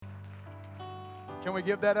Can we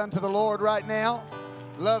give that unto the Lord right now?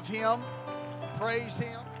 Love Him. Praise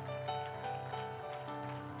Him.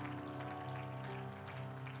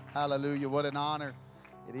 Hallelujah. What an honor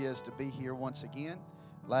it is to be here once again.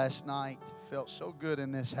 Last night felt so good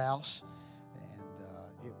in this house, and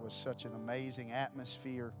it was such an amazing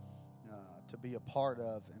atmosphere to be a part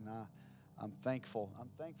of, and I'm thankful. I'm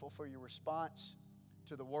thankful for your response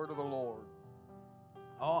to the word of the Lord.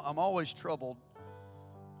 I'm always troubled,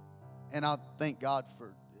 and I thank God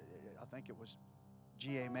for, I think it was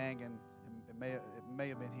G.A. Mangan, it may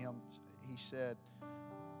have been him. He said,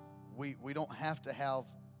 we don't have to have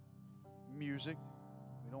music.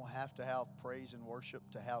 We don't have to have praise and worship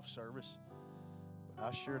to have service, but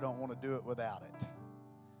I sure don't want to do it without it.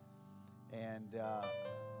 And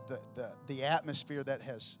the atmosphere that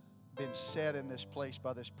has been set in this place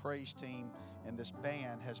by this praise team and this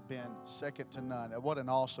band has been second to none. What an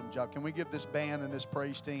awesome job. Can we give this band and this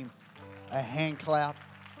praise team a hand clap?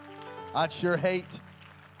 I'd sure hate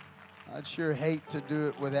to do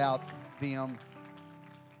it without them.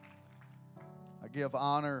 I give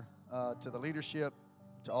honor to the leadership,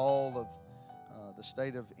 to all of the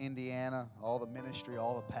state of Indiana, all the ministry,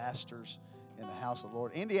 all the pastors in the house of the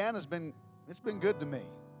Lord. Indiana's been good to me.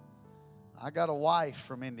 I got a wife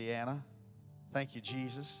from Indiana. Thank you,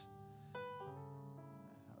 Jesus.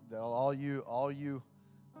 All you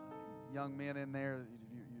young men in there,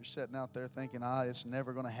 you're sitting out there thinking, it's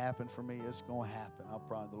never going to happen for me. It's going to happen.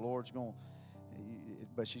 The Lord's going to,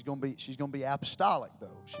 but she's going to be apostolic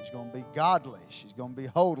though. She's going to be godly. She's going to be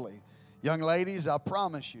holy. Young ladies, I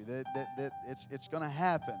promise you that it's going to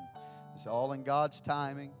happen. It's all in God's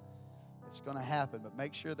timing. It's going to happen, but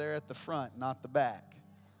make sure they're at the front, not the back.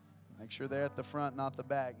 Make sure they're at the front, not the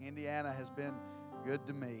back. Indiana has been good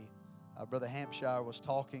to me. Brother Hampshire was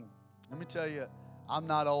talking. Let me tell you, I'm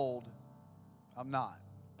not old. I'm not.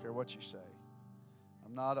 I don't care what you say.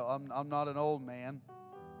 I'm not an old man,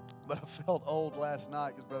 but I felt old last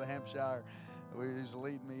night because Brother Hampshire, he was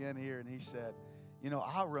leading me in here, and he said,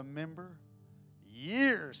 I remember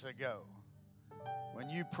years ago when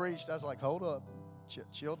you preached. I was like, hold up,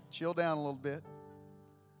 chill down a little bit.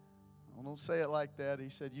 I don't say it like that. He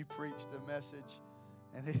said, you preached a message,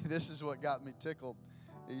 and this is what got me tickled.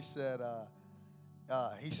 He said,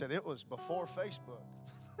 it was before Facebook.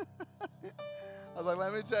 I was like,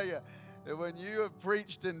 let me tell you, when you have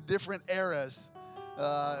preached in different eras,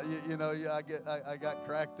 I got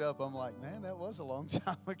cracked up. I'm like, man, that was a long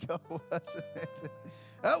time ago, wasn't it?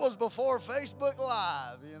 That was before Facebook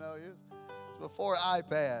Live, it was before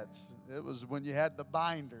iPads. It was when you had the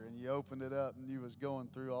binder and you opened it up and you was going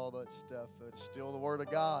through all that stuff. It's still the Word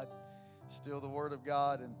of God. Still the Word of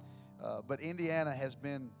God. And but Indiana has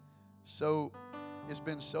been so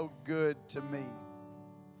good to me.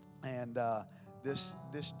 And this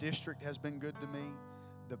district has been good to me.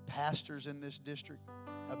 The pastors in this district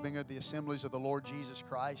have been good. The Assemblies of the Lord Jesus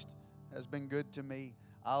Christ has been good to me.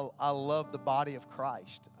 I love the body of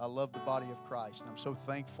Christ. I love the body of Christ. And I'm so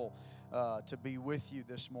thankful to be with you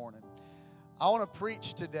this morning. I want to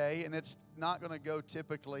preach today, and it's not going to go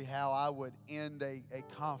typically how I would end a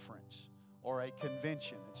conference or a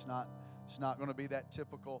convention. It's not going to be that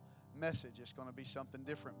typical message. It's going to be something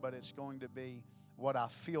different, but it's going to be what I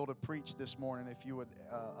feel to preach this morning, if you would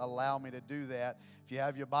allow me to do that. If you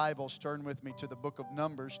have your Bibles, turn with me to the book of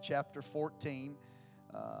Numbers, chapter 14,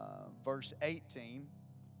 verse 18.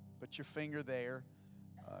 Put your finger there.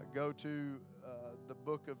 Go to the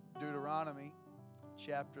book of Deuteronomy,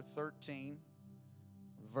 chapter 13,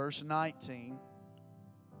 verse 19.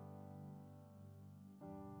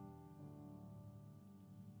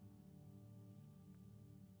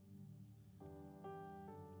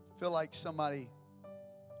 I feel like somebody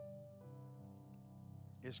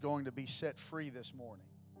is going to be set free this morning.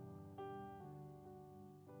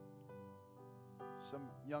 Some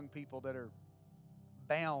young people that are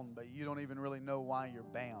bound, but you don't even really know why you're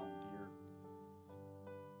bound.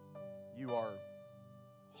 You are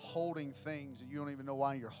holding things and you don't even know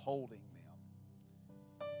why you're holding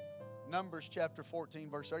them. Numbers chapter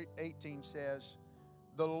 14 verse 18 says,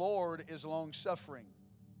 "The Lord is long-suffering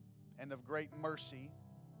and of great mercy,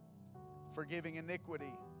 forgiving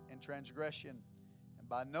iniquity and transgression, and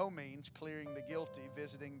by no means clearing the guilty,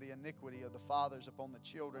 visiting the iniquity of the fathers upon the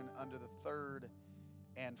children unto the third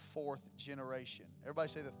and fourth generation." Everybody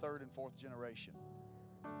say the third and fourth generation.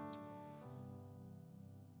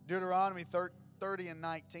 Deuteronomy 30 and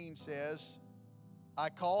 19 says, "I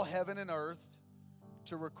call heaven and earth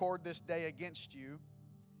to record this day against you,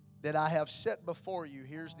 that I have set before you,"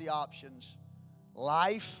 here's the options,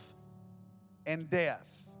 "life and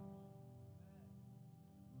death,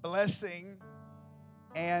 blessing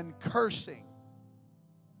and cursing.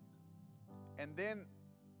 And then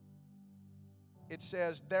it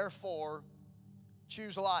says, therefore,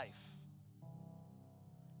 choose life.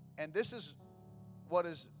 And this is what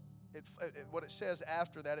it says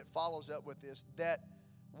after that. It follows up with this, that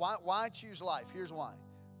why choose life? Here's why.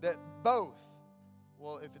 That both,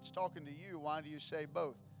 well, if it's talking to you, why do you say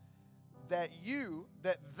both? That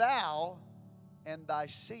thou and thy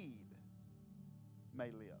seed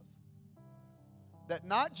may live. That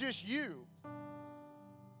not just you,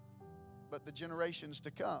 but the generations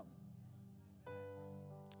to come.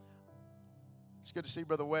 It's good to see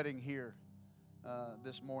Brother Wedding here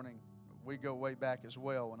this morning. We go way back as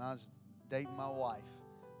well. When I was dating my wife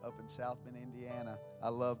up in South Bend, Indiana, I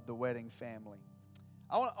loved the Wedding family.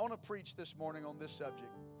 I want to preach this morning on this subject.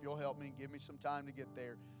 If you'll help me and give me some time to get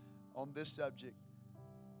there on this subject.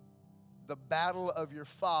 The battle of your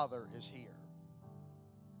father is here.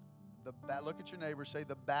 Look at your neighbor, say,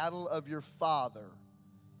 the battle of your father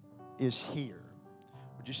is here.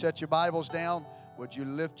 Would you set your Bibles down? Would you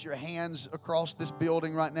lift your hands across this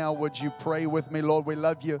building right now? Would you pray with me? Lord, we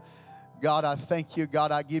love you. God, I thank you.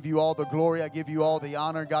 God, I give you all the glory. I give you all the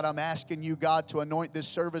honor. God, I'm asking you, God, to anoint this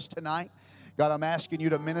service tonight. God, I'm asking you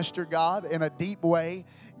to minister, God, in a deep way.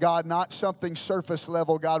 God, not something surface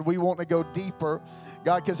level. God, we want to go deeper.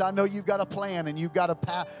 God, because I know you've got a plan and you've got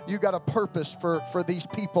a purpose for these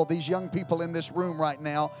people, these young people in this room right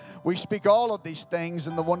now. We speak all of these things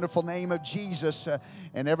in the wonderful name of Jesus.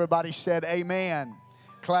 And everybody said amen.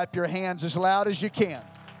 Clap your hands as loud as you can.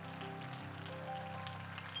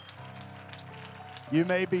 You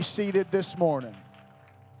may be seated this morning.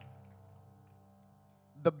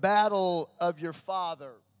 The battle of your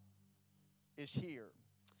father is here.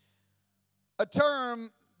 A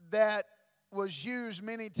term that was used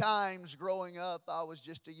many times growing up. I was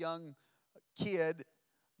just a young kid,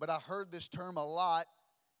 but I heard this term a lot.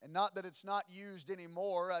 And not that it's not used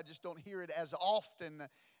anymore. I just don't hear it as often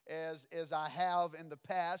as I have in the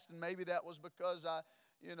past. And maybe that was because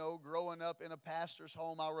growing up in a pastor's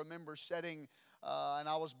home, I remember sitting, and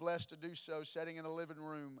I was blessed to do so, sitting in a living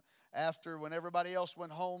room. When everybody else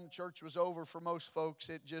went home, church was over for most folks.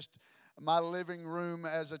 My living room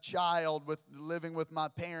as a child, living with my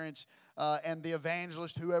parents and the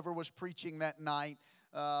evangelist, whoever was preaching that night,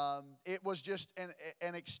 it was just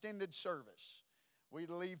an extended service. We'd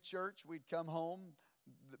leave church, we'd come home.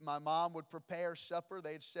 My mom would prepare supper.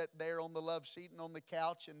 They'd sit there on the love seat and on the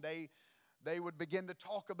couch, and they would begin to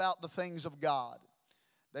talk about the things of God.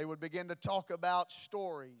 They would begin to talk about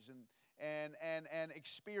stories and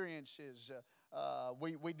experiences.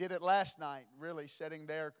 We did it last night, really, sitting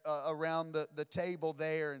there around the table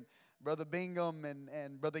there, and Brother Bingham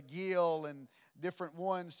and Brother Gill and different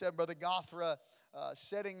ones, Brother Gothra,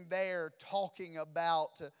 sitting there talking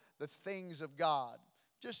about the things of God.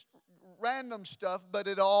 Just random stuff, but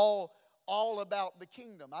it all about the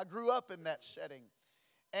kingdom. I grew up in that setting.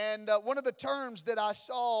 And one of the terms that I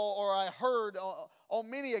saw or I heard on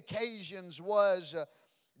many occasions was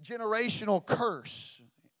generational curse.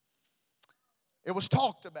 It was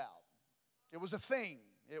talked about. It was a thing.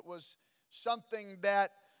 It was something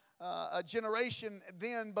that a generation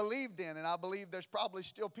then believed in. And I believe there's probably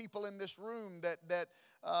still people in this room that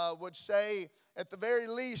would say, at the very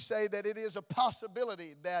least, say that it is a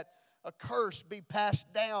possibility that a curse be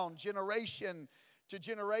passed down generation to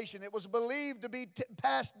generation. It was believed to be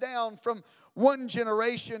passed down from one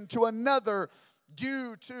generation to another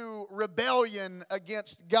due to rebellion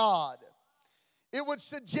against God. It would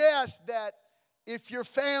suggest that if your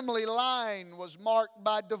family line was marked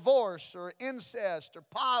by divorce or incest or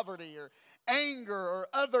poverty or anger or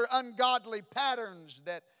other ungodly patterns,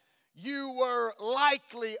 that you were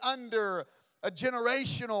likely under a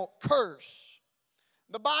generational curse.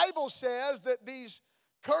 The Bible says that these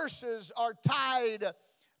curses are tied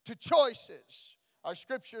to choices. Our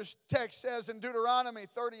scripture text says in Deuteronomy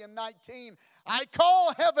 30:19, I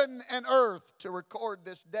call heaven and earth to record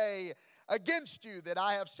this day against you that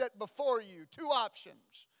I have set before you two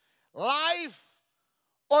options, life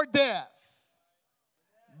or death,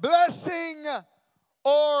 blessing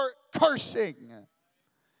or cursing.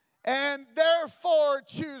 And therefore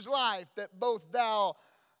choose life, that both thou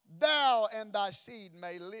and thy seed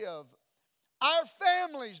may live. Our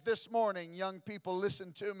families this morning, young people,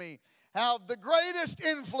 listen to me, have the greatest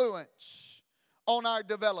influence on our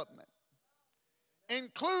development,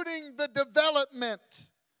 including the development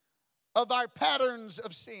of our patterns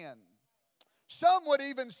of sin. Some would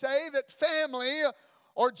even say that family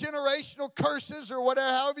or generational curses or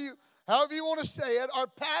whatever, however you want to say it, are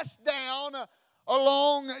passed down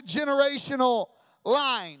along generational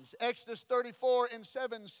lines. Exodus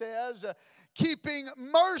 34:7 says, keeping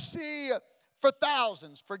mercy for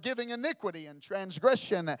thousands, forgiving iniquity and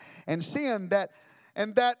transgression and sin,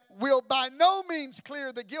 and that will by no means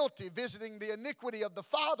clear the guilty, visiting the iniquity of the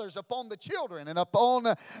fathers upon the children and upon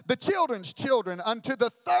the children's children unto the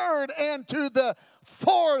third and to the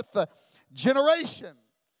fourth generation.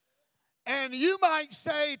 And you might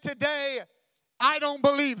say today, I don't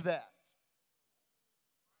believe that.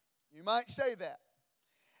 You might say that.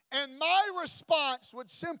 And my response would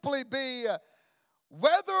simply be,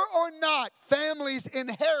 whether or not families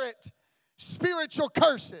inherit spiritual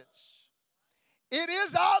curses, it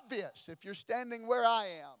is obvious if you're standing where I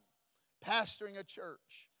am, pastoring a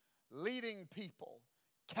church, leading people,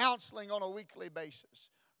 counseling on a weekly basis,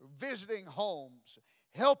 visiting homes,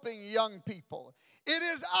 helping young people. It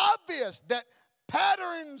is obvious that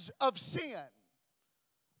patterns of sin,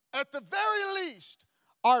 at the very least,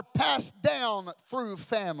 are passed down through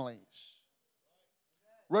families,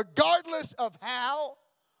 regardless of how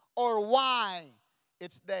or why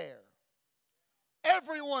it's there.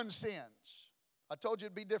 Everyone sins. I told you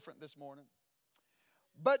it'd be different this morning.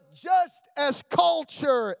 But just as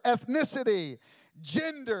culture, ethnicity,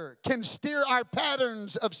 gender can steer our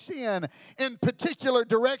patterns of sin in particular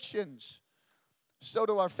directions, so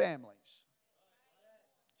do our families.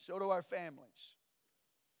 So do our families.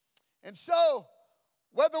 And so,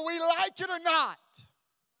 whether we like it or not,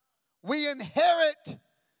 we inherit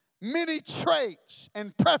many traits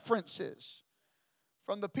and preferences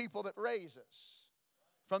from the people that raise us,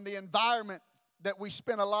 from the environment that we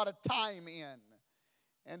spend a lot of time in.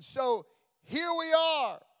 And so here we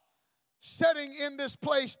are, sitting in this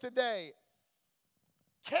place today,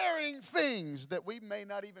 carrying things that we may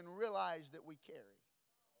not even realize that we carry,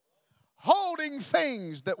 holding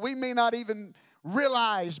things that we may not even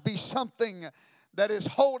realize be something that is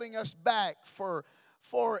holding us back for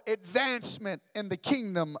advancement in the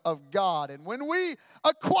kingdom of God. And when we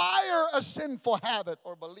acquire a sinful habit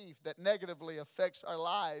or belief that negatively affects our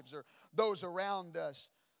lives or those around us,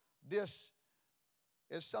 this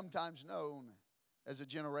is sometimes known as a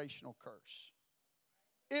generational curse.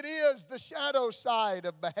 It is the shadow side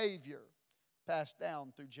of behavior passed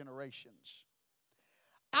down through generations.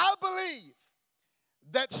 I believe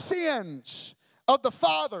that sins of the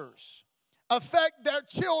fathers affect their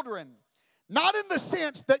children, not in the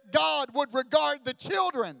sense that God would regard the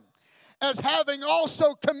children as having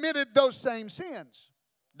also committed those same sins.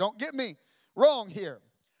 Don't get me wrong here.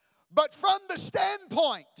 But from the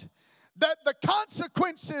standpoint that the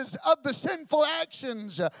consequences of the sinful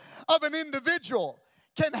actions of an individual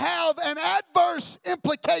can have an adverse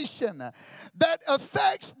implication that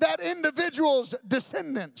affects that individual's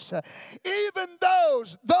descendants, even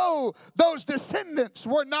though those descendants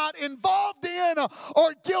were not involved in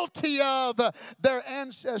or guilty of their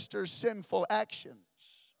ancestors' sinful actions.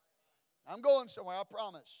 I'm going somewhere, I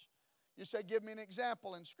promise. You say, give me an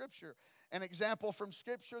example in Scripture. An example from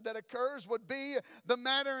Scripture that occurs would be the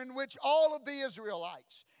manner in which all of the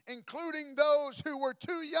Israelites, including those who were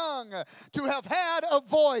too young to have had a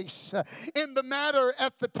voice in the matter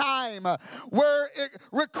at the time, were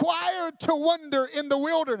required to wander in the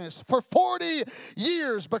wilderness for 40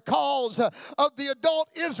 years because of the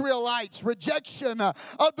adult Israelites' rejection of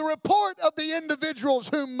the report of the individuals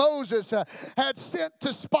whom Moses had sent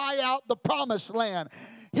to spy out the promised land.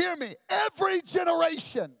 Hear me, every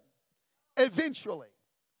generation eventually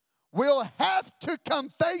will have to come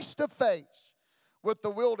face to face with the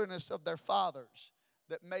wilderness of their fathers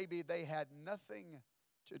that maybe they had nothing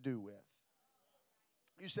to do with.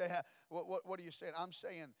 You say, what are you saying? I'm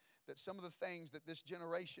saying that some of the things that this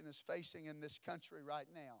generation is facing in this country right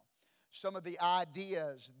now, some of the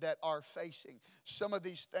ideas that are facing, some of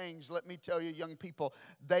these things, let me tell you, young people,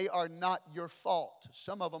 they are not your fault.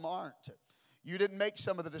 Some of them aren't. You didn't make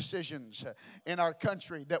some of the decisions in our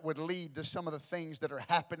country that would lead to some of the things that are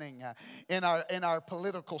happening in our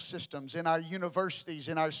political systems, in our universities,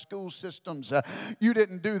 in our school systems. You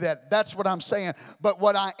didn't do that. That's what I'm saying. But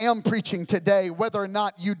what I am preaching today, whether or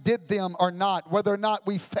not you did them or not, whether or not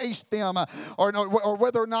we faced them or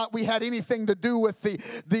whether or not we had anything to do with the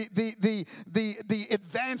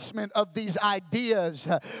advancement of these ideas,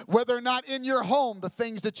 whether or not in your home the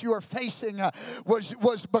things that you are facing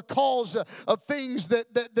was because of things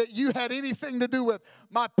that you had anything to do with.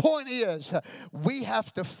 My point is, we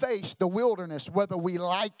have to face the wilderness whether we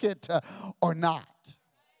like it or not.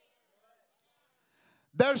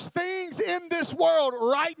 There's things in this world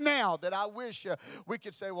right now that I wish we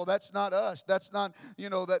could say, well, that's not us. That's not,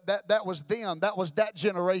 that was them. That was that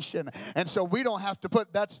generation. And so we don't have to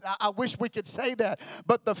I wish we could say that.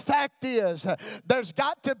 But the fact is, there's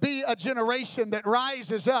got to be a generation that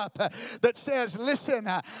rises up that says, listen,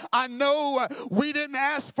 I know we didn't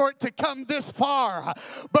ask for it to come this far,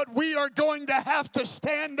 but we are going to have to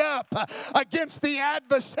stand up against the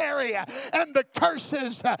adversary and the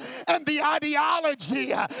curses and the ideology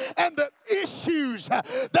and the issues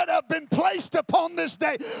that have been placed upon this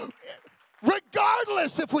day,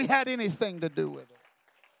 regardless if we had anything to do with it.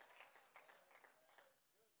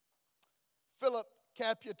 Philip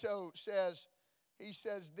Caputo says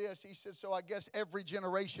this. He says, so I guess every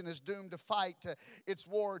generation is doomed to fight its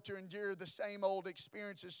war, to endure the same old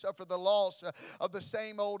experiences, suffer the loss of the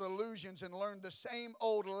same old illusions, and learn the same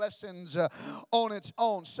old lessons on its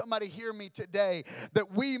own. Somebody hear me today,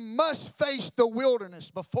 that we must face the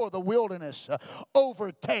wilderness before the wilderness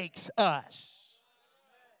overtakes us.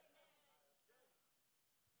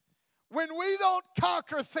 When we don't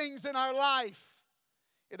conquer things in our life,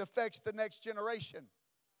 it affects the next generation.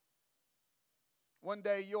 One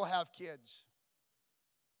day you'll have kids.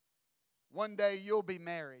 One day you'll be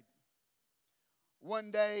married.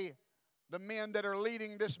 One day the men that are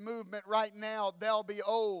leading this movement right now, they'll be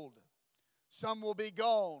old. Some will be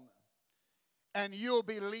gone. And you'll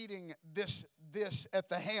be leading this at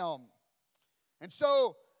the helm. And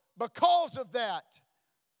so because of that,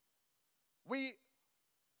 we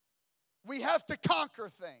have to conquer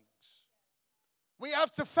things. We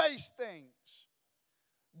have to face things.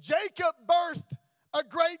 Jacob birthed a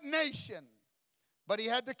great nation, but he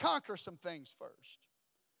had to conquer some things first.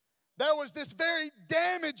 There was this very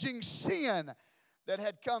damaging sin that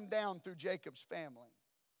had come down through Jacob's family.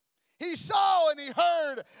 He saw and he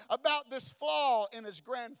heard about this flaw in his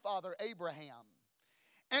grandfather Abraham.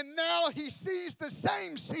 And now he sees the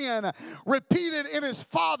same sin repeated in his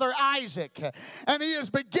father Isaac. And he is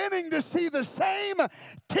beginning to see the same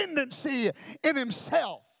tendency in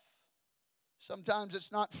himself. Sometimes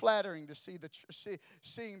it's not flattering to see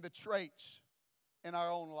seeing the traits in our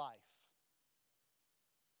own life.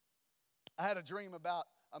 I had a dream about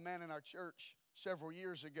a man in our church several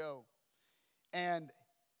years ago. And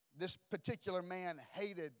this particular man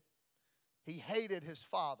hated his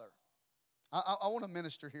father. I want to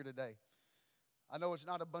minister here today. I know it's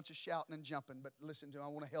not a bunch of shouting and jumping, but listen to me, I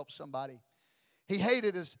want to help somebody. He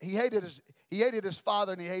hated his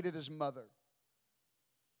father and he hated his mother.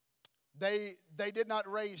 They did not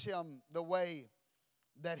raise him the way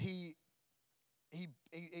that it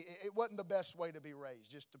wasn't the best way to be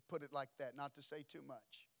raised, just to put it like that, not to say too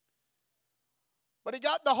much. But he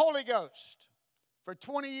got the Holy Ghost. For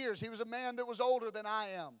 20 years, he was a man that was older than I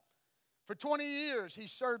am. For 20 years, he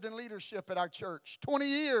served in leadership at our church. 20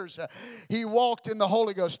 years, he walked in the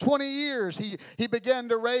Holy Ghost. 20 years, he began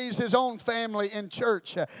to raise his own family in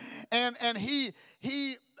church. And he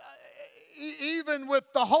even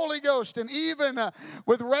with the Holy Ghost and even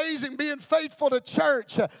with being faithful to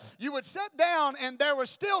church, you would sit down and there were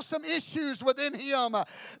still some issues within him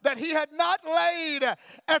that he had not laid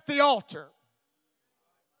at the altar.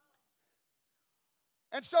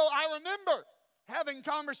 And so I remember having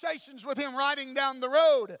conversations with him riding down the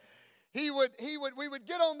road. We would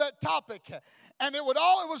get on that topic, and it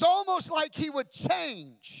was almost like he would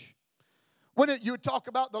change. When you would talk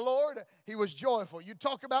about the Lord, he was joyful. You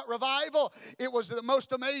talk about revival, it was the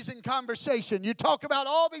most amazing conversation. You talk about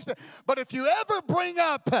all these things. But if you ever bring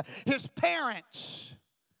up his parents,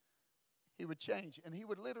 he would change. And he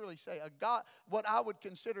would literally say, what I would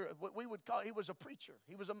consider, what we would call, he was a preacher.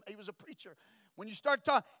 He was a preacher. When you start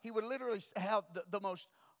talking, he would literally have the most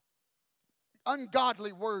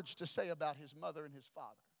ungodly words to say about his mother and his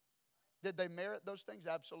father. Did they merit those things?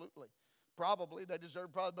 Absolutely. Probably. They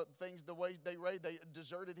deserved probably things the way they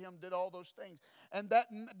deserted him, did all those things. And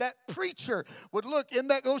that preacher would look in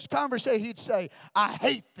those conversations, he'd say, I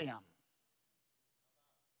hate them.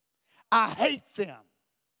 I hate them.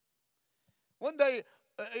 One day,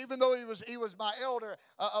 even though he was my elder,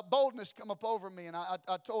 a boldness come up over me, and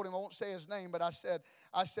I told him, I won't say his name, but I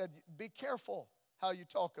said, be careful how you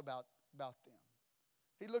talk about them.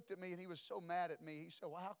 He looked at me and he was so mad at me. He said,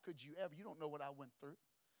 well, how could you ever? You don't know what I went through.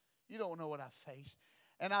 You don't know what I faced.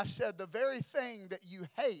 And I said, the very thing that you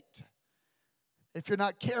hate, if you're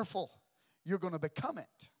not careful, you're going to become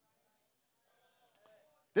it.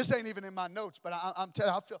 This ain't even in my notes, but I'm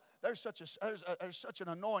telling you, I feel there's such an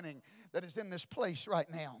anointing that is in this place right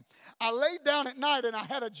now. I laid down at night and I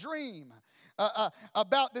had a dream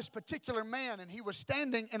about this particular man, and he was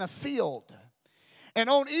standing in a field. And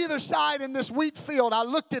on either side in this wheat field, I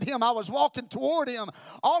looked at him. I was walking toward him.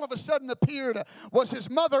 All of a sudden appeared was his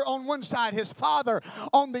mother on one side, his father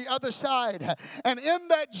on the other side. And in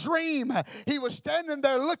that dream, he was standing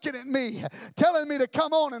there looking at me, telling me to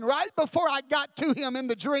come on. And right before I got to him in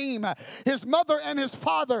the dream, his mother and his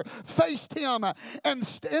father faced him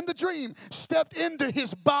and in the dream stepped into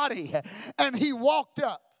his body, and he walked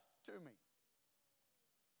up to me.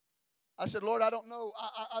 I said, Lord, I don't know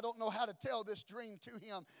how to tell this dream to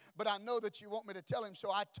him, but I know that you want me to tell him.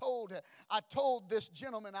 So I told this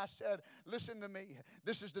gentleman, I said, listen to me.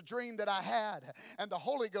 This is the dream that I had. And the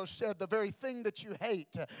Holy Ghost said, the very thing that you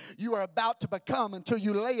hate, you are about to become until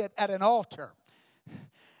you lay it at an altar.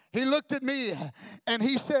 He looked at me and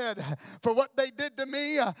he said, for what they did to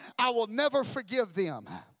me, I will never forgive them.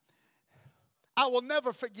 I will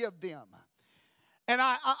never forgive them. And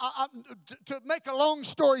to make a long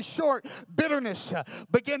story short, bitterness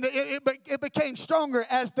it became stronger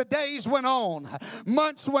as the days went on,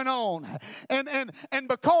 months went on. And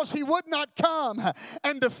because he would not come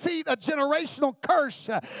and defeat a generational curse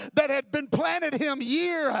that had been planted him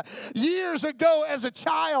years ago as a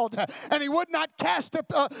child, and he would not cast it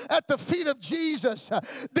at the feet of Jesus,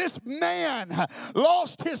 this man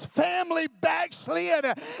lost his family, backslid,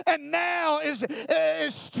 and now is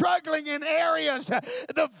struggling in areas,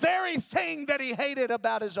 the very thing that he hated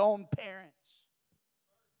about his own parents.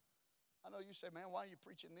 I know you say, man, why are you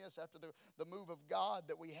preaching this after the move of God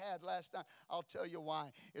that we had last night? I'll tell you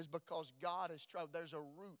why. It's because God is troubled. There's a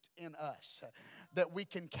root in us that we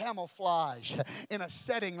can camouflage in a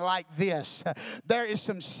setting like this. There is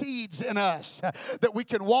some seeds in us that we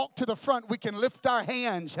can walk to the front. We can lift our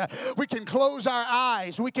hands. We can close our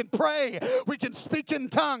eyes. We can pray. We can speak in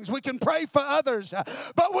tongues. We can pray for others.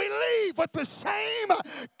 But we leave with the same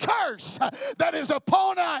curse that is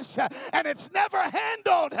upon us, and it's never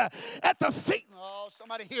handled at the feet. Oh,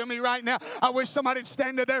 somebody hear me right now. I wish somebody would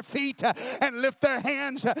stand to their feet and lift their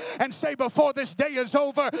hands and say, before this day is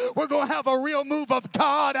over, we're going to have a real move of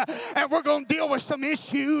God, and we're going to deal with some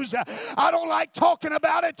issues. I don't like talking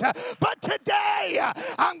about it, but today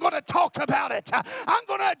I'm going to talk about it. I'm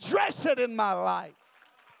going to address it in my life.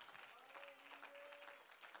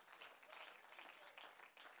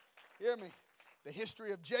 Hear me. The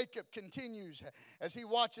history of Jacob continues as he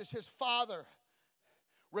watches his father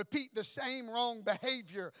repeat the same wrong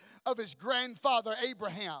behavior of his grandfather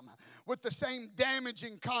Abraham with the same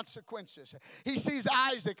damaging consequences. He sees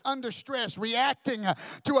Isaac under stress, reacting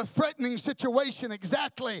to a threatening situation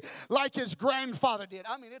exactly like his grandfather did.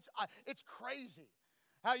 I mean, it's crazy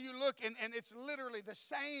how you look, and it's literally the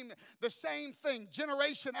same thing,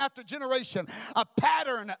 generation after generation, a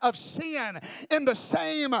pattern of sin in the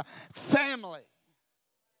same family.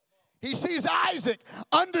 He sees Isaac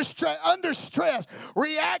under stress,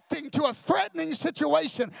 reacting to a threatening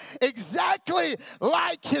situation exactly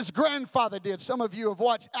like his grandfather did. Some of you have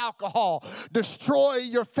watched alcohol destroy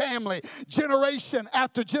your family generation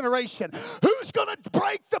after generation. Who's going to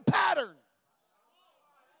break the pattern?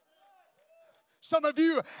 Some of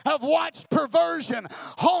you have watched perversion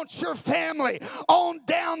haunt your family on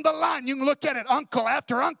down the line. You can look at it, uncle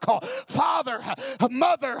after uncle, father,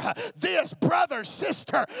 mother, this, brother,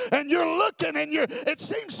 sister, and you're looking and it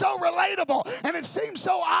seems so relatable and it seems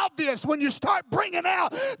so obvious when you start bringing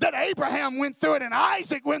out that Abraham went through it and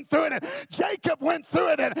Isaac went through it and Jacob went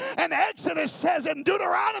through it and Exodus says and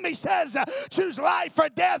Deuteronomy says, choose life or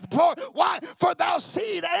death. For thou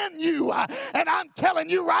seed and you. And I'm telling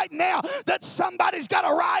you right now that somebody's got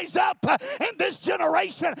to rise up in this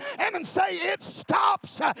generation and say, it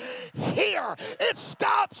stops here. It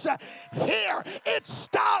stops here. It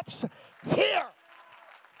stops here.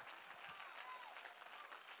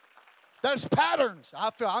 There's patterns.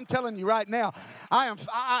 I'm telling you right now.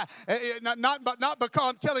 Not because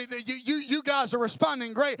I'm telling you, you guys are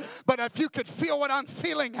responding great, but if you could feel what I'm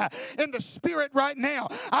feeling in the spirit right now,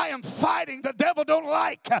 I am fighting. The devil don't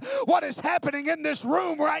like what is happening in this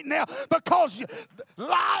room right now because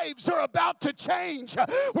lives are about to change.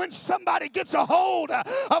 When somebody gets a hold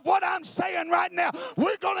of what I'm saying right now,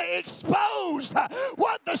 we're going to expose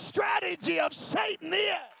what the strategy of Satan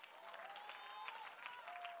is.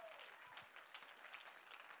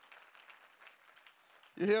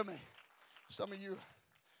 You hear me? Some of you,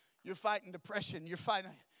 you're fighting depression. You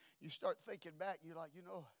start thinking back. You're like, you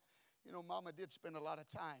know, Mama did spend a lot of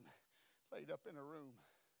time laid up in a room,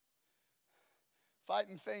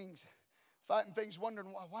 fighting things,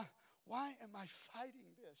 wondering why am I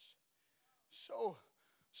fighting this so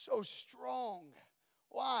strong?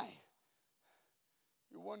 Why?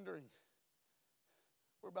 You're wondering.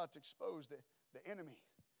 We're about to expose the enemy.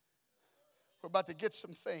 We're about to get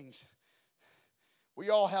some things. We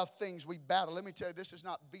all have things we battle. Let me tell you, this is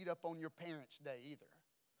not beat up on your parents' day either.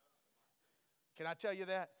 Can I tell you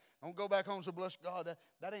that? Don't go back home and say, bless God.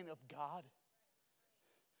 That ain't of God.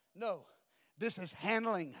 No, this is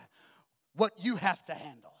handling what you have to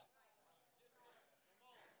handle.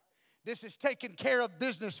 This is taking care of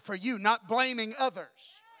business for you, not blaming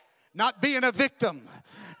others. Not being a victim.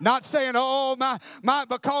 Not saying, oh, my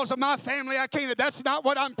because of my family, I can't. That's not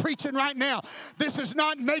what I'm preaching right now. This is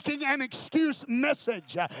not making an excuse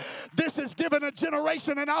message. This is giving a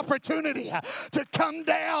generation an opportunity to come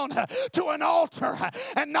down to an altar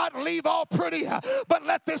and not leave all pretty, but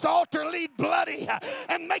let this altar lead bloody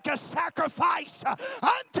and make a sacrifice unto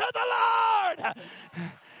the Lord.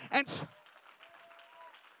 And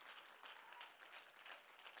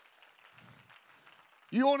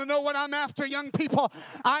you want to know what I'm after, young people?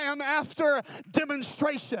 I am after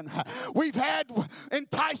demonstration. We've had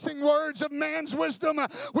enticing words of man's wisdom.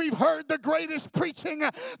 We've heard the greatest preaching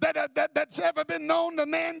that's ever been known to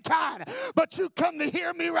mankind. But you come to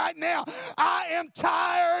hear me right now. I am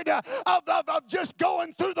tired of just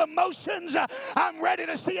going through the motions. I'm ready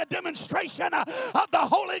to see a demonstration of the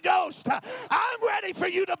Holy Ghost. I'm ready for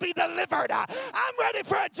you to be delivered. I'm ready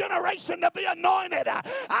for a generation to be anointed.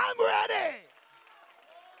 I'm ready.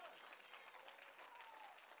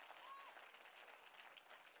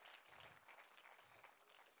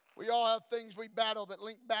 We all have things we battle that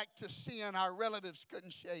link back to sin our relatives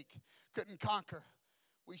couldn't shake, couldn't conquer.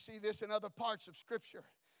 We see this in other parts of Scripture.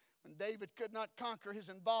 When David could not conquer his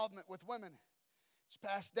involvement with women, it's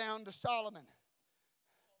passed down to Solomon.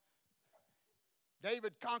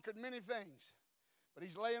 David conquered many things, but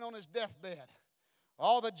he's laying on his deathbed.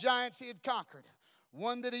 All the giants he had conquered,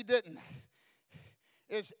 one that he didn't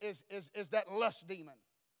is that lust demon.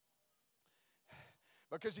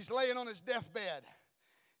 Because he's laying on his deathbed.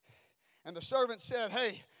 And the servant said,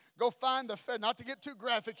 hey, go find the fed. Not to get too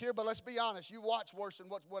graphic here, but let's be honest. You watch worse than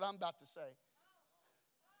what I'm about to say.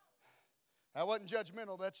 That wasn't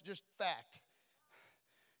judgmental. That's just fact.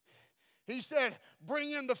 He said,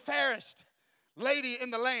 bring in the fairest lady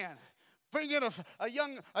in the land. Bring in a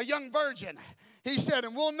young virgin. He said,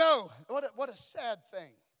 and we'll know. What a sad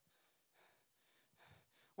thing.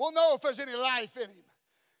 We'll know if there's any life in him.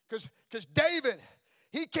 Because David,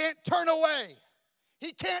 he can't turn away.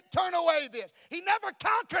 He can't turn away this. He never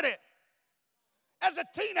conquered it. As a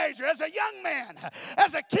teenager, as a young man,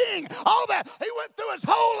 as a king, all that. He went through his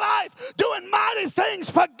whole life doing mighty things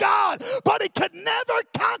for God, but he could never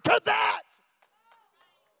conquer that.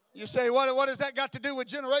 You say, what has that got to do with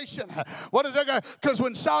generation? What is that got? Because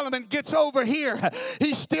when Solomon gets over here,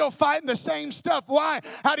 he's still fighting the same stuff. Why?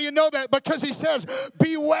 How do you know that? Because he says,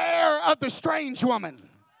 beware of the strange woman.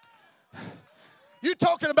 You're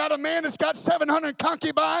talking about a man that's got 700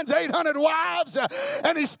 concubines, 800 wives,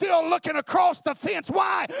 and he's still looking across the fence.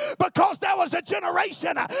 Why? Because there was a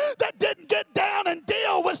generation that didn't get down and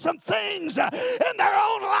deal with some things in their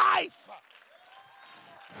own life.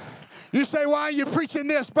 You say, why are you preaching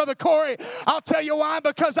this, Brother Cory? I'll tell you why.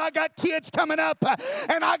 Because I got kids coming up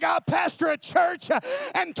and I got pastor at church.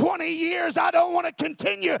 And 20 years, I don't want to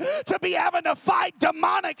continue to be having to fight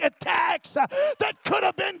demonic attacks that could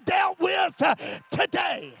have been dealt with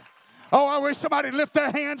today. Oh, I wish somebody lift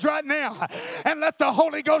their hands right now and let the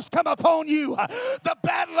Holy Ghost come upon you. The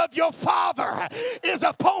battle of your Father is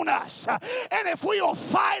upon us. And if we will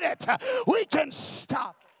fight it, we can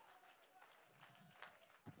stop.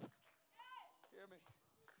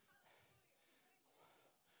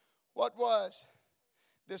 What was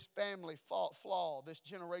this family flaw, this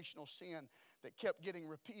generational sin that kept getting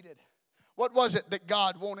repeated? What was it that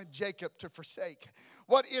God wanted Jacob to forsake?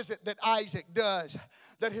 What is it that Isaac does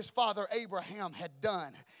that his father Abraham had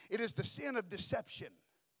done? It is the sin of deception.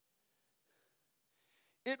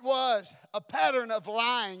 It was a pattern of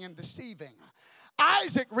lying and deceiving.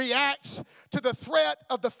 Isaac reacts to the threat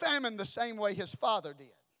of the famine the same way his father did,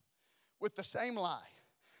 with the same lie.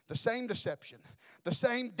 The same deception, the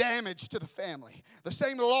same damage to the family, the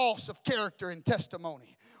same loss of character and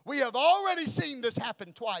testimony. We have already seen this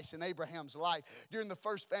happen twice in Abraham's life. During the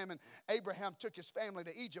first famine, Abraham took his family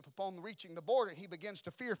to Egypt. Upon reaching the border, he begins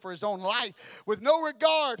to fear for his own life with no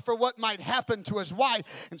regard for what might happen to his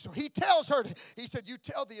wife. And so he tells her, he said, you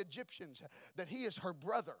tell the Egyptians that he is her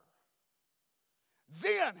brother.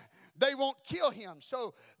 Then they won't kill him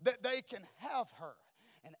so that they can have her.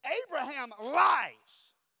 And Abraham lies.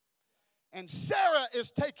 And Sarah is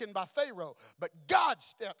taken by Pharaoh, but God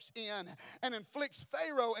steps in and inflicts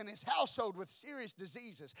Pharaoh and his household with serious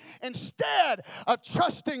diseases. Instead of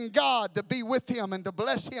trusting God to be with him and to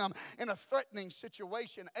bless him in a threatening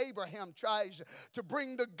situation, Abraham tries to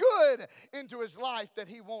bring the good into his life that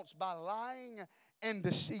he wants by lying and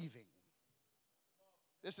deceiving.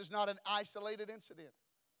 This is not an isolated incident.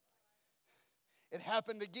 It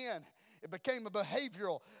happened again. It became a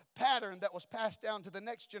behavioral pattern that was passed down to the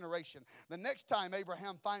next generation. The next time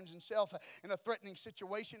Abraham finds himself in a threatening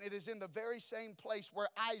situation, it is in the very same place where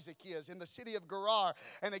Isaac is, in the city of Gerar.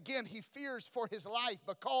 And again, he fears for his life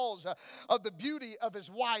because of the beauty of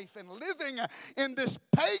his wife. And living in this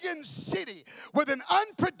pagan city with an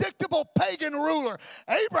unpredictable pagan ruler,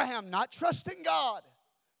 Abraham, not trusting God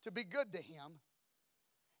to be good to him,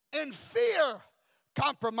 in fear,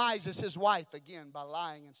 compromises his wife again by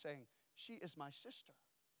lying and saying, she is my sister.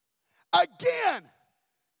 Again,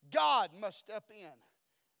 God must step in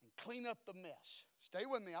and clean up the mess. Stay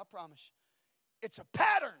with me, I promise. It's a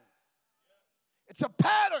pattern. It's a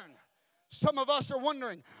pattern. Some of us are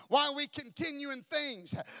wondering why we continue in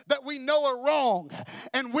things that we know are wrong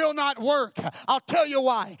and will not work. I'll tell you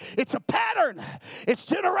why. It's a pattern. It's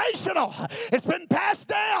generational. It's been passed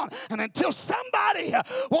down. And until somebody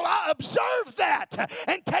will observe that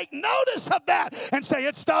and take notice of that and say,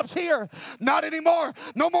 it stops here. Not anymore.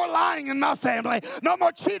 No more lying in my family. No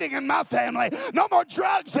more cheating in my family. No more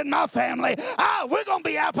drugs in my family. We're going to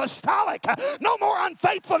be apostolic. No more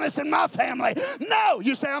unfaithfulness in my family. No.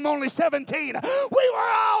 You say, I'm only 17. We were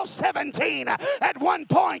all 17 at one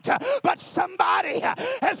point, but somebody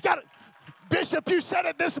has got to. Bishop, you said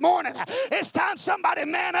it this morning. It's time somebody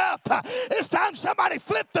man up. It's time somebody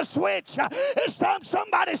flip the switch. It's time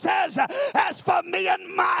somebody says, as for me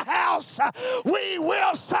and my house, we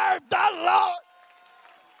will serve the Lord.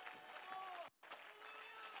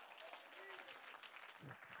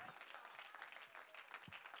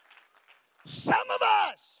 Some of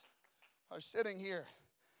us are sitting here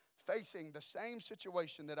facing the same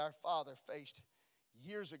situation that our father faced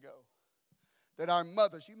years ago, that our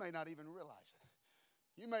mothers, you may not even realize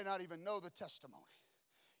it. You may not even know the testimony.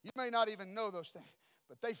 You may not even know those things,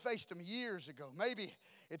 but they faced them years ago. Maybe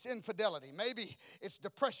it's infidelity. Maybe it's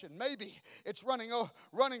depression. Maybe it's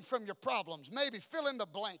running from your problems. Maybe fill in the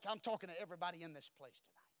blank. I'm talking to everybody in this place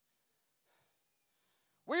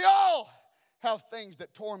tonight. We all have things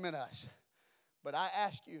that torment us, but I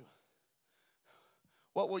ask you,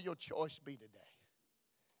 what will your choice be today?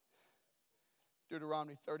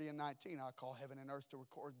 Deuteronomy 30:19, I call heaven and earth to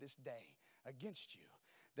record this day against you,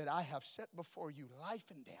 that I have set before you life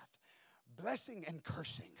and death, blessing and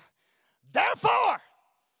cursing. Therefore,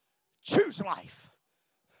 choose life.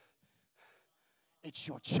 It's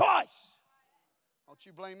your choice. Don't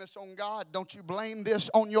you blame this on God. Don't you blame this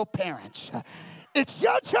on your parents. It's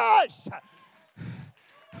your choice.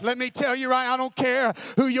 Let me tell you right, I don't care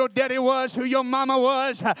who your daddy was, who your mama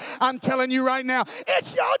was. I'm telling you right now,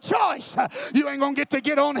 it's your choice. You ain't going to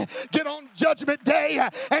get on Judgment Day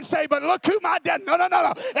and say, but look who my dad. No.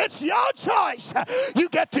 It's your choice. You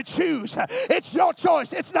get to choose. It's your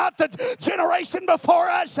choice. It's not the generation before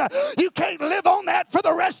us. You can't live on that for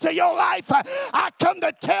the rest of your life. I come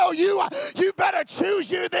to tell you, you better choose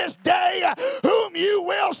you this day whom you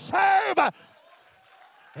will serve.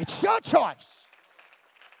 It's your choice.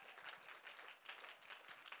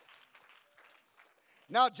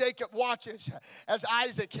 Now Jacob watches as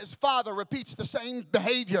Isaac, his father, repeats the same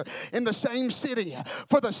behavior in the same city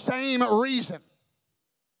for the same reason.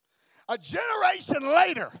 A generation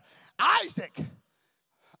later, Isaac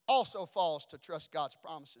also falls to trust God's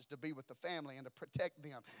promises to be with the family and to protect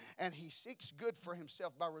them. And he seeks good for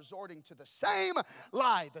himself by resorting to the same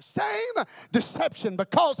lie, the same deception,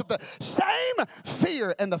 because of the same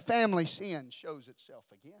fear, and the family sin shows itself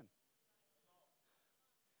again.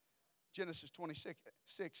 Genesis 26,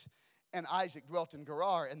 and Isaac dwelt in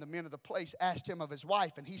Gerar, and the men of the place asked him of his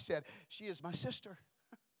wife, and he said, she is my sister.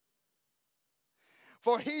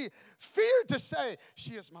 For he feared to say,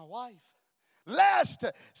 she is my wife. Lest,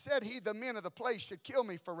 said he, the men of the place should kill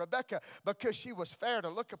me for Rebekah, because she was fair to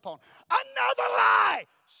look upon. Another lie.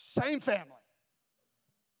 Same family.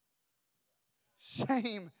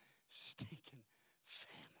 Same stinking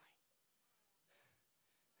family.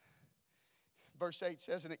 Verse 8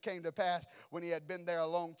 says, and it came to pass when he had been there a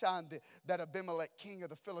long time that Abimelech, king of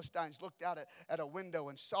the Philistines, looked out at a window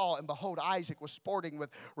and saw, and behold, Isaac was sporting with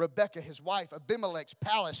Rebekah his wife. Abimelech's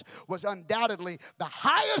palace was undoubtedly the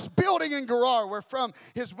highest building in Gerar, where from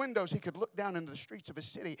his windows he could look down into the streets of his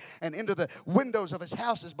city and into the windows of his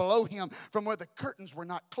houses below him, from where the curtains were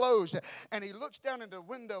not closed. And he looks down into the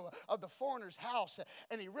window of the foreigner's house,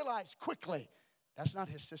 and he realized quickly, that's not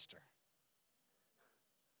his sister.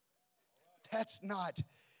 That's not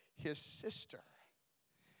his sister.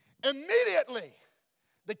 Immediately,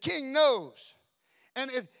 the king knows. And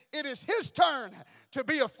it is his turn to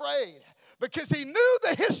be afraid, because he knew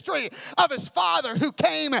the history of his father who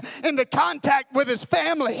came into contact with his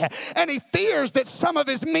family. And he fears that some of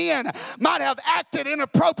his men might have acted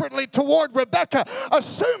inappropriately toward Rebekah,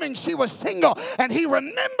 assuming she was single. And he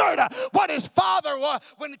remembered what his father was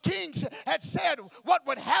when the king had said what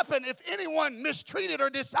would happen if anyone mistreated or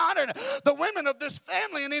dishonored the women of this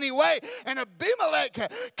family in any way. And Abimelech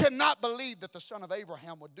could not believe that the son of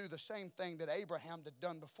Abraham would do the same thing that Abraham had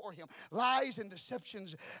done before him. Lies and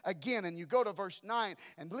deceptions again. And you go to verse 9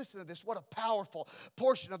 and listen to this. What a powerful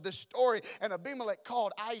portion of this story. And Abimelech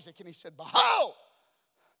called Isaac and he said, behold,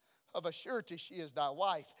 of a surety she is thy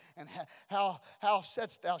wife, and how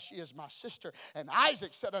saidst thou she is my sister? And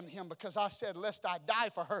Isaac said unto him, because I said, lest I die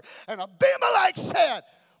for her. And Abimelech said,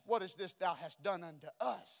 what is this thou hast done unto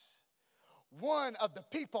us? One of the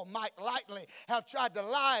people might lightly have tried to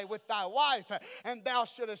lie with thy wife, and thou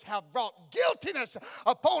shouldest have brought guiltiness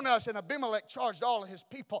upon us. And Abimelech charged all of his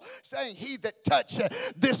people, saying, he that touch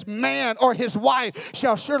this man or his wife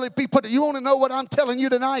shall surely be put. You want to know what I'm telling you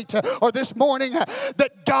tonight or this morning?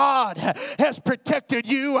 That God has protected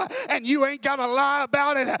you, and you ain't got to lie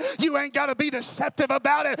about it. You ain't got to be deceptive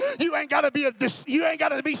about it. You ain't got to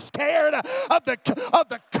be scared of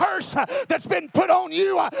the curse that's been put on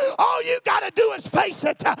you. All you got to do is face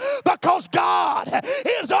it, because God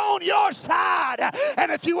is on your side.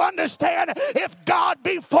 And if you understand, if God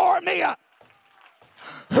be for me,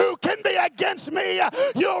 who can be against me?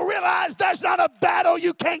 You'll realize there's not a battle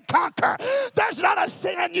you can't conquer. There's not a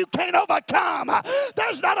sin you can't overcome.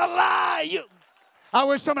 There's not a lie I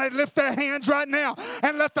wish somebody would lift their hands right now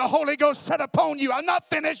and let the Holy Ghost set upon you. I'm not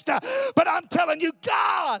finished, but I'm telling you,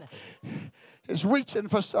 God is reaching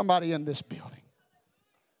for somebody in this building.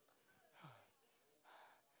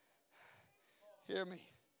 Hear me.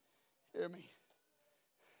 Hear me.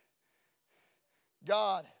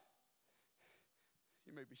 God,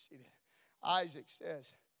 you may be seated. Isaac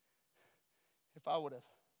says, if I would have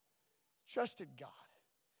trusted God,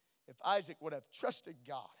 if Isaac would have trusted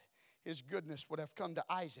God, his goodness would have come to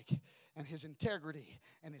Isaac, and his integrity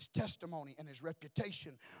and his testimony and his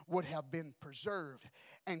reputation would have been preserved.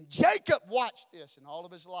 And Jacob watched this, and all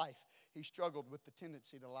of his life he struggled with the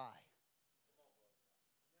tendency to lie.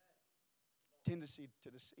 Tendency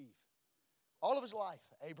to deceive. All of his life,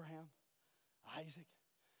 Abraham, Isaac,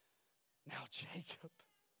 now Jacob.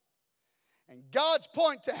 And God's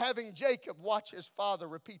point to having Jacob watch his father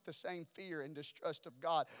repeat the same fear and distrust of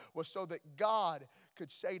God was so that God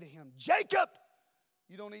could say to him, Jacob,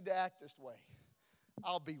 you don't need to act this way.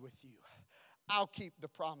 I'll be with you. I'll keep the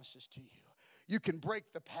promises to you. You can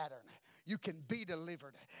break the pattern. You can be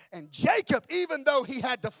delivered. And Jacob, even though he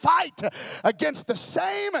had to fight against the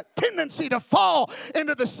same tendency to fall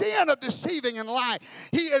into the sin of deceiving and lying,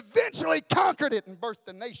 he eventually conquered it and birthed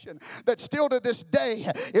a nation that still to this day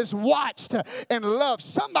is watched and loved.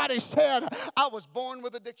 Somebody said, I was born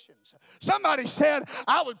with addictions. Somebody said,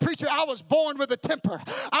 I was born with a temper.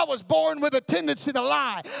 I was born with a tendency to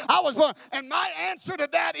lie. I was born. And my answer to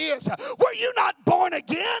that is, were you not born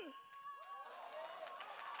again?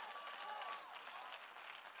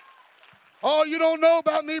 Oh, you don't know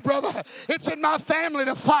about me, brother. It's in my family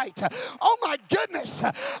to fight. Oh, my goodness.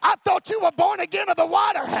 I thought you were born again of the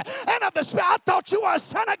water and of the Spirit. I thought you were a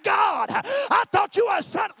son of God. I thought you were a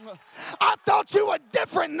son. I thought you were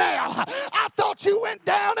different now. I thought you went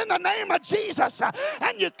down in the name of Jesus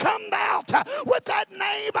and you come out with that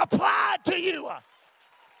name applied to you.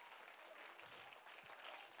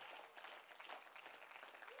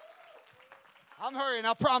 I'm hurrying,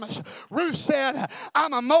 I promise. Ruth said,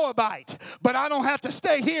 I'm a Moabite, but I don't have to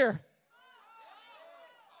stay here.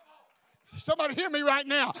 Somebody hear me right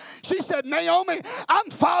now. She said, Naomi, I'm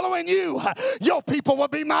following you. Your people will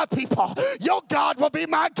be my people. Your God will be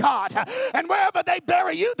my God. And wherever they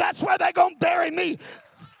bury you, that's where they're going to bury me.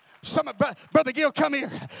 Brother Gil, come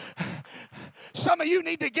here. Some of you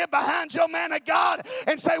need to get behind your man of God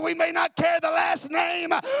and say, we may not carry the last name,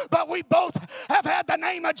 but we both have had the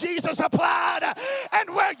name of Jesus applied.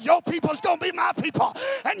 And where your people's going to be my people,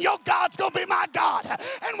 and your God's going to be my God.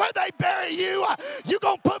 And where they bury you, you're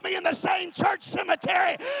going to put me in the same church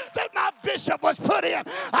cemetery that my bishop was put in.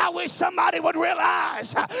 I wish somebody would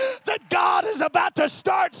realize that God is about to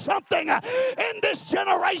start something in this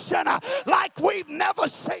generation like we've never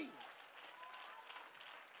seen.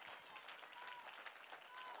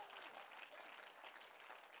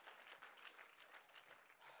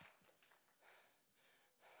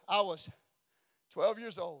 I was 12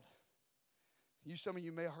 years old. Some of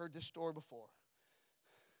you may have heard this story before.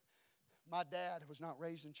 My dad was not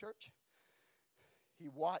raised in church. He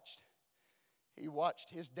watched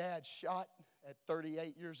his dad shot at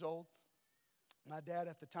 38 years old. My dad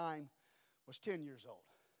at the time was 10 years old.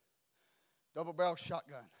 Double-barrel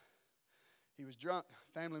shotgun. He was drunk,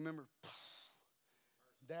 family member.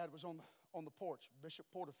 Dad was on the porch, Bishop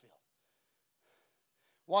Porterfield.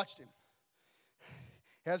 Watched him.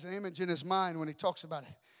 He has an image in his mind when he talks about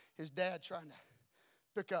it. His dad trying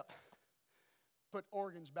to put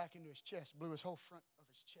organs back into his chest, blew his whole front of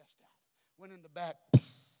his chest out. Went in the back.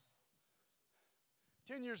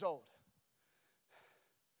 10 years old.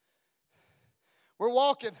 We're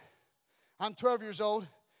walking. I'm 12 years old.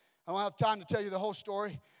 I don't have time to tell you the whole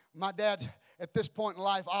story. My dad, at this point in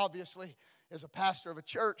life, obviously, is a pastor of a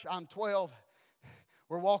church. I'm 12.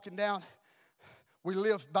 We're walking down. We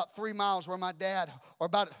live about 3 miles where my dad, or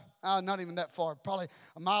about, not even that far, probably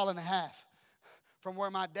a mile and a half from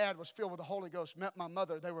where my dad was filled with the Holy Ghost, met my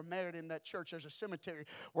mother. They were married in that church. There's a cemetery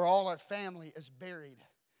where all our family is buried.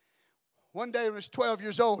 One day when I was 12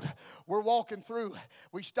 years old, we're walking through.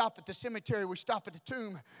 We stop at the cemetery. We stop at the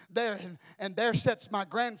tomb there, and there sits my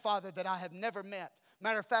grandfather that I have never met.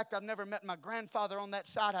 Matter of fact, I've never met my grandfather on that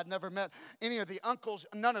side. I've never met any of the uncles,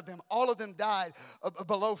 none of them. All of them died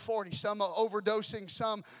below 40. Some overdosing,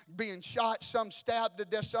 some being shot, some stabbed to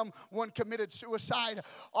death, someone committed suicide.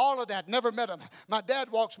 All of that, never met them. My dad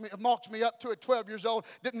walks me up to it 12 years old.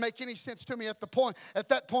 Didn't make any sense to me at that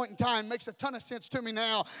point in time. Makes a ton of sense to me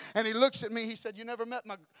now. And he looks at me. He said, "You never met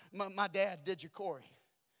my dad, did you, Cory?"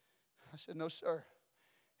 I said, "No, sir."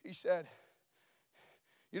 He said,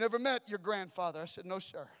 "You never met your grandfather?" I said, "No,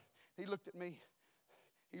 sir." He looked at me.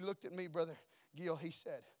 Brother Gil. He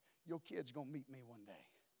said, "Your kid's going to meet me one day."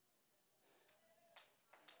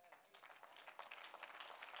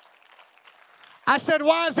 I said,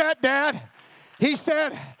 "Why is that, Dad?" He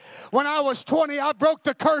said, "When I was 20, I broke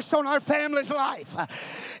the curse on our family's life."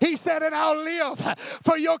 He said, "And I'll live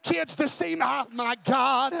for your kids to see me." Oh, my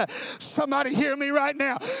God. Somebody hear me right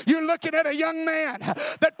now. You're looking at a young man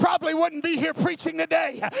that probably wouldn't be here preaching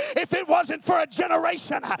today if it wasn't for a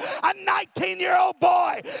generation. A 19-year-old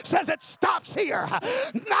boy says it stops here.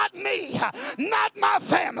 Not me, not my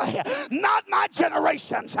family, not my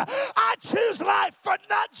generations. I choose life for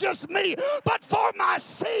not just me, but for my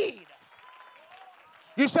seed.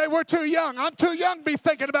 You say, "We're too young." I'm too young to be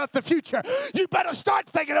thinking about the future. You better start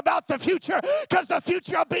thinking about the future, because the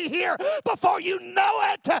future will be here before you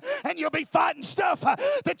know it, and you'll be fighting stuff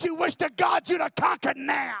that you wish to God you'd have conquered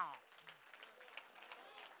now.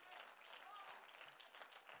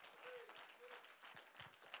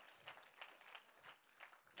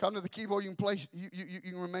 Come to the keyboard. You can play. You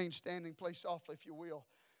can remain standing. Play softly if you will.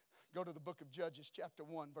 Go to the book of Judges, chapter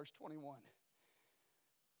 1, verse 21.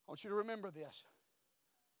 I want you to remember this.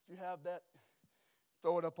 If you have that,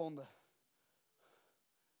 throw it up on the,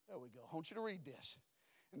 there we go. I want you to read this.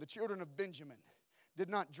 "And the children of Benjamin did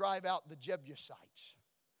not drive out the Jebusites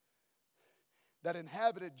that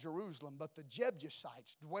inhabited Jerusalem, but the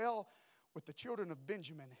Jebusites dwell with the children of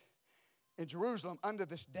Benjamin in Jerusalem unto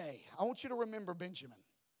this day." I want you to remember Benjamin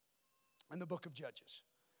in the book of Judges,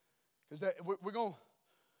 because we're going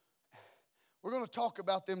to talk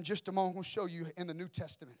about them just a moment. I'm going to show you in the New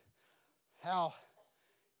Testament how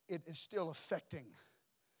it is still affecting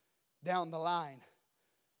down the line.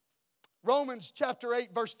 Romans chapter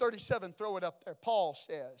 8, verse 37. Throw it up there. Paul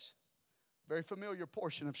says, very familiar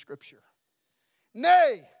portion of Scripture.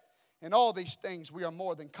 "Nay, in all these things we are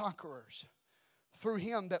more than conquerors through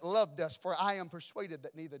him that loved us. For I am persuaded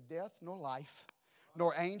that neither death nor life,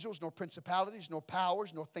 nor angels, nor principalities, nor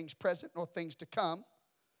powers, nor things present, nor things to come,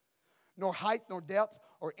 nor height, nor depth,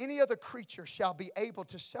 or any other creature shall be able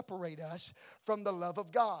to separate us from the love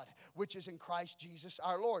of God, which is in Christ Jesus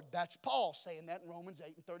our Lord." That's Paul saying that in Romans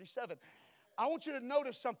 8 and 37. I want you to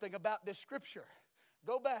notice something about this scripture.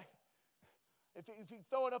 Go back. If you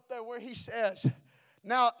throw it up there where he says,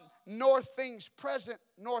 "Now, nor things present,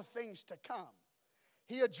 nor things to come."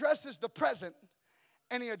 He addresses the present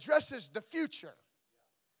and he addresses the future.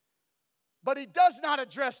 But he does not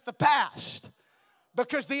address the past.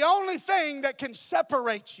 Because the only thing that can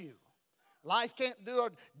separate you, life can't do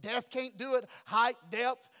it, death can't do it, height,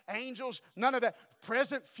 depth, angels, none of that,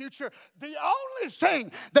 present, future. The only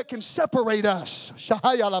thing that can separate us from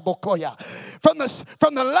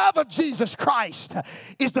the love of Jesus Christ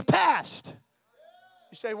is the past.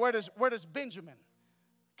 You say, where does Benjamin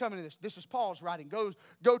come into this? This is Paul's writing. Go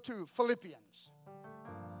to Philippians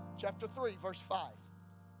chapter 3, verse 5.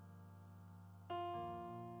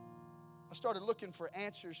 I started looking for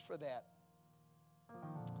answers for that.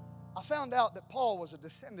 I found out that Paul was a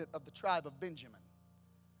descendant of the tribe of Benjamin.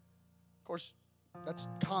 Of course, that's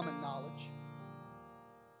common knowledge.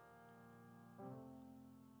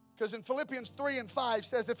 Because in Philippians 3 and 5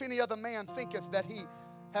 says, if any other man thinketh that he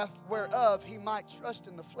hath whereof he might trust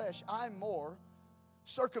in the flesh, I more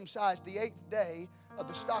circumcised the 8th day of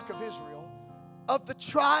the stock of Israel, of the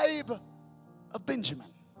tribe of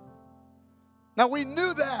Benjamin. Now we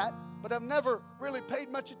knew that, but I've never really paid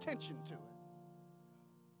much attention to it.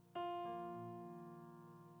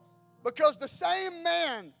 Because the same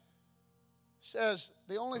man says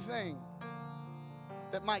the only thing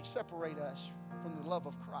that might separate us from the love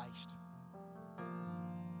of Christ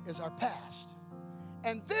is our past.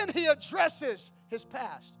 And then he addresses his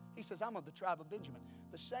past. He says, I'm of the tribe of Benjamin.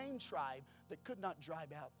 The same tribe that could not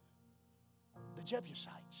drive out the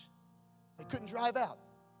Jebusites. They couldn't drive out.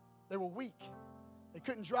 They were weak. They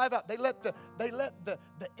couldn't drive out. They let the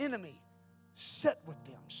enemy sit with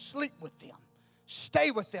them, sleep with them,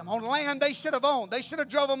 stay with them. On land they should have owned. They should have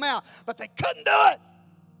drove them out, but they couldn't do it.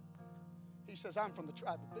 He says, I'm from the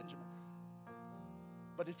tribe of Benjamin.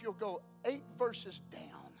 But if you'll go 8 verses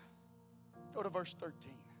down, go to verse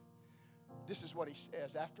 13. This is what he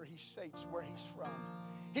says after he states where he's from.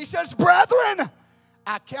 He says, brethren,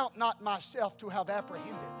 I count not myself to have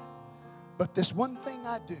apprehended, but this one thing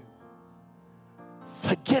I do,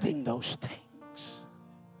 forgetting those things.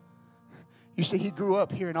 You see, he grew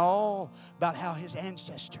up hearing all about how his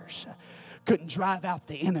ancestors couldn't drive out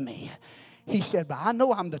the enemy. He said, but I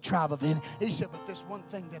know I'm the tribe of enemy. He said, but this one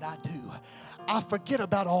thing that I do, I forget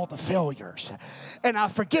about all the failures. And I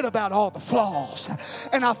forget about all the flaws.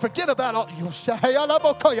 And I forget about all.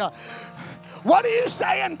 What are you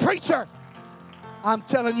saying, preacher? I'm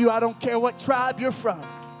telling you, I don't care what tribe you're from.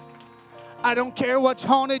 I don't care what's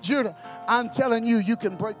haunted you. I'm telling you, you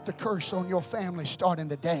can break the curse on your family starting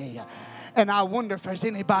today. And I wonder if there's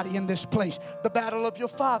anybody in this place. The battle of your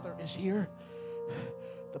father is here.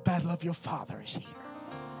 The battle of your father is here.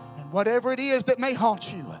 And whatever it is that may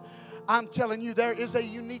haunt you, I'm telling you, there is a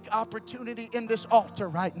unique opportunity in this altar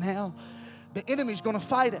right now. The enemy's going to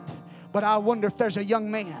fight it. But I wonder if there's a young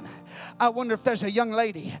man. I wonder if there's a young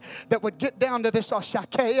lady that would get down to this. I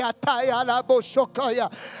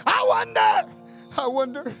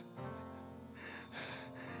wonder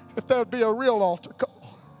if there would be a real altar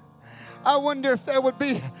call. I wonder if there would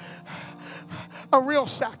be a real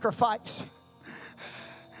sacrifice.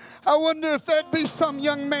 I wonder if there'd be some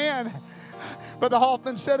young man. Brother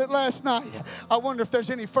Hoffman said it last night. I wonder if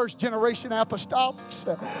there's any first generation apostolics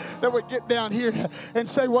that would get down here and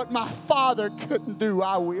say, what my father couldn't do,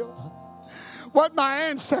 I will. What my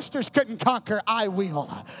ancestors couldn't conquer, I will.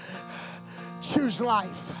 Choose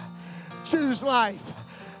life. Choose life.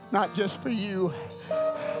 Not just for you,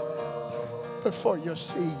 but for your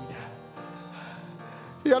seed.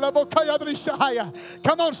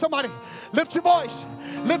 Come on, somebody. Lift your voice.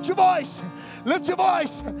 Lift your voice. Lift your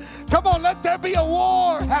voice. Come on, let there be a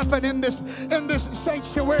war happen in this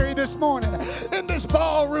sanctuary this morning, in this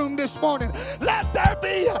ballroom this morning. Let there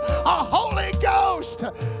be a Holy Ghost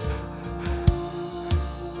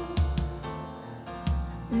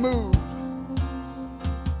move.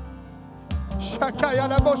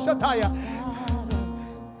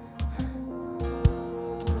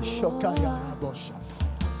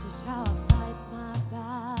 This is how I fight my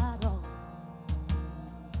battles.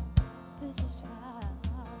 This is how